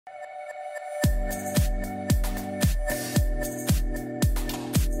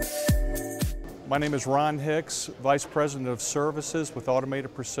My name is Ron Hicks, Vice President of Services with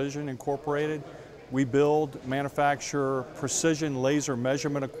Automated Precision Incorporated. We build, manufacture precision laser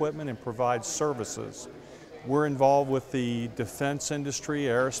measurement equipment and provide services. We're involved with the defense industry,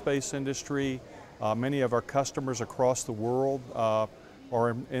 aerospace industry. Many of our customers across the world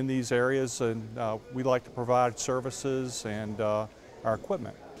are in these areas, and we like to provide services and our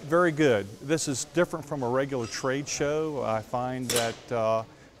equipment. Very good. This is different from a regular trade show. I find that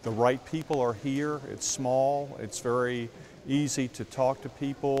the right people are here. It's small. It's very easy to talk to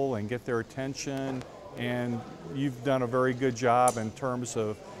people and get their attention, and you've done a very good job in terms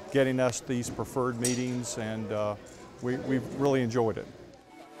of getting us these preferred meetings, and we've really enjoyed it.